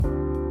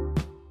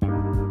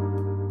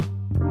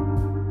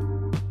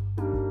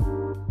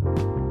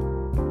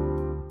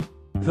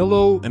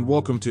Hello and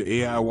welcome to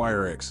AI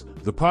WireX,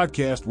 the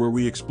podcast where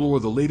we explore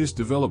the latest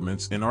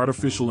developments in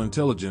artificial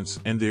intelligence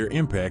and their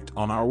impact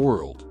on our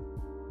world.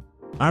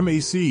 I'm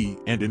AC,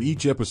 and in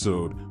each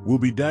episode, we'll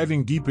be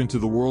diving deep into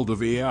the world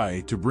of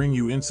AI to bring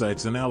you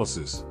insights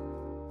analysis.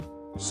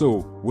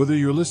 So, whether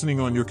you're listening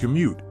on your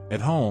commute,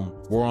 at home,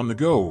 or on the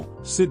go,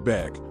 sit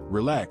back,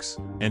 relax,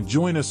 and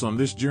join us on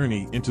this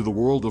journey into the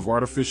world of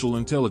artificial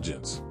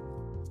intelligence.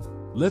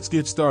 Let's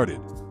get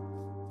started.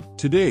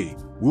 Today,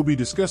 we'll be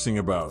discussing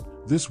about,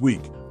 this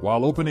week,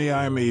 while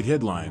OpenAI made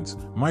headlines,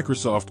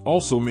 Microsoft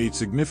also made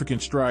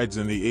significant strides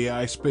in the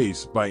AI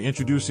space by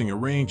introducing a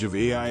range of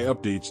AI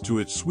updates to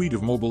its suite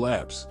of mobile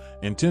apps,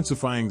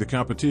 intensifying the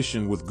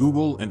competition with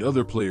Google and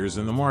other players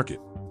in the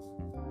market.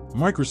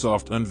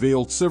 Microsoft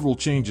unveiled several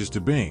changes to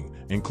Bing,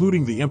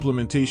 including the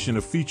implementation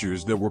of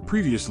features that were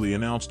previously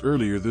announced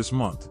earlier this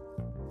month.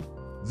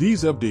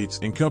 These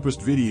updates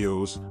encompassed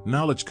videos,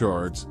 knowledge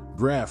cards,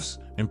 graphs,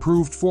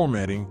 improved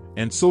formatting,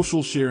 and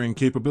social sharing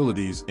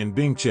capabilities in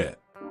Bing Chat.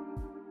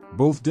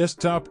 Both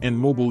desktop and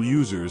mobile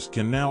users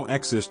can now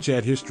access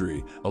chat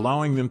history,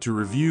 allowing them to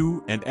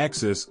review and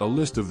access a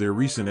list of their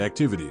recent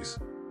activities.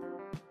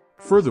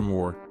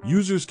 Furthermore,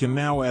 users can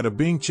now add a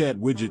Bing Chat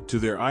widget to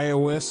their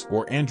iOS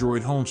or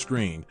Android home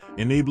screen,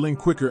 enabling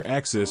quicker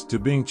access to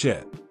Bing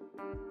Chat.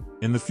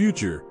 In the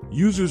future,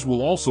 users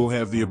will also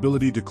have the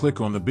ability to click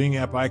on the Bing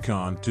app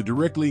icon to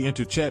directly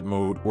enter chat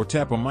mode or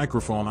tap a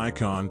microphone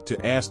icon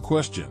to ask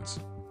questions.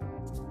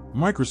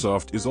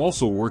 Microsoft is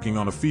also working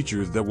on a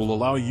feature that will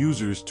allow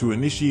users to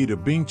initiate a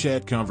Bing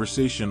Chat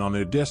conversation on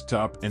their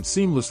desktop and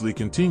seamlessly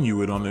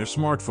continue it on their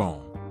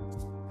smartphone.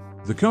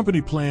 The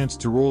company plans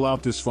to roll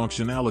out this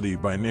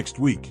functionality by next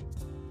week.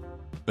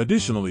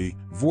 Additionally,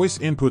 voice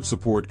input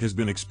support has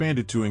been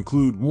expanded to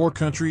include more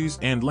countries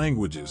and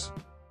languages.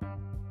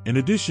 In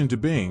addition to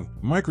Bing,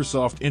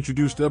 Microsoft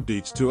introduced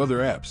updates to other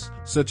apps,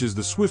 such as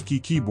the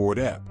SwiftKey keyboard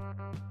app.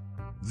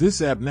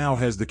 This app now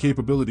has the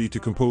capability to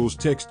compose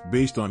text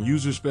based on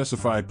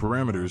user-specified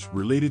parameters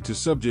related to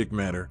subject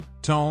matter,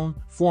 tone,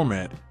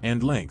 format,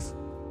 and length.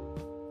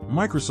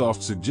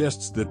 Microsoft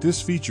suggests that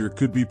this feature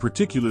could be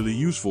particularly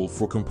useful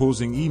for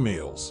composing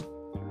emails.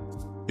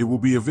 It will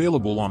be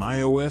available on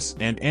iOS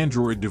and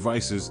Android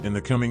devices in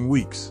the coming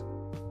weeks.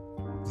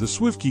 The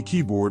SwiftKey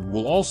keyboard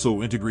will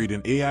also integrate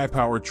an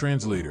AI-powered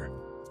translator.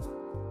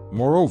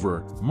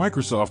 Moreover,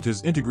 Microsoft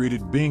has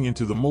integrated Bing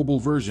into the mobile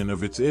version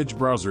of its Edge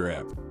browser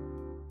app.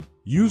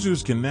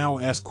 Users can now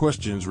ask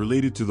questions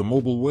related to the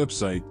mobile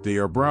website they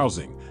are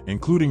browsing,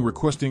 including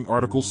requesting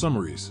article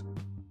summaries.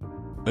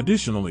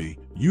 Additionally,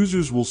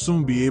 users will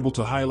soon be able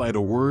to highlight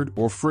a word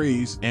or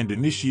phrase and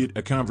initiate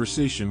a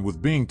conversation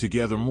with Bing to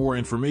gather more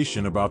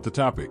information about the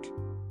topic.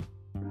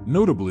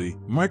 Notably,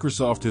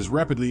 Microsoft has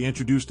rapidly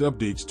introduced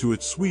updates to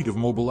its suite of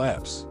mobile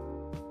apps.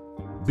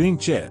 Bing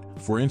Chat,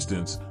 for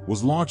instance,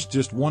 was launched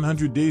just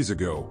 100 days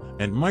ago,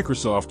 and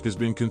Microsoft has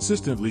been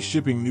consistently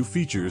shipping new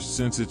features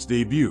since its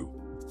debut.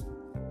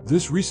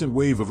 This recent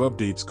wave of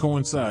updates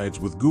coincides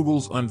with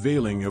Google's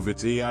unveiling of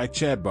its AI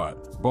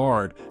chatbot,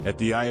 Bard, at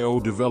the I/O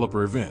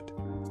developer event.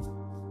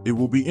 It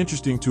will be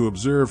interesting to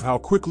observe how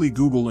quickly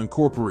Google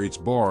incorporates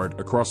Bard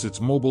across its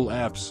mobile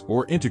apps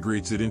or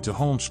integrates it into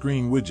home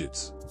screen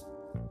widgets.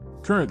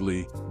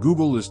 Currently,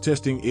 Google is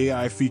testing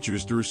AI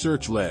features through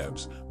Search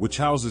Labs, which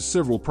houses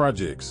several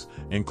projects,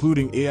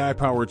 including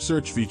AI-powered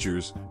search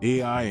features,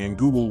 AI and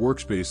Google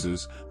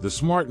Workspaces, the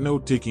smart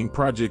note-taking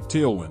project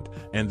Tailwind,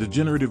 and the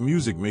generative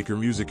music maker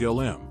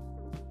MusicLM.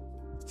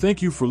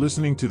 Thank you for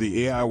listening to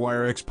the AI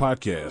WireX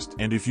podcast,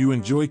 and if you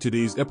enjoyed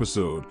today's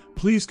episode,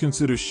 please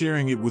consider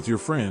sharing it with your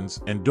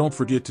friends and don't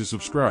forget to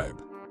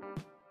subscribe.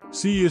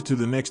 See you to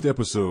the next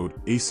episode.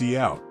 AC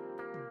out.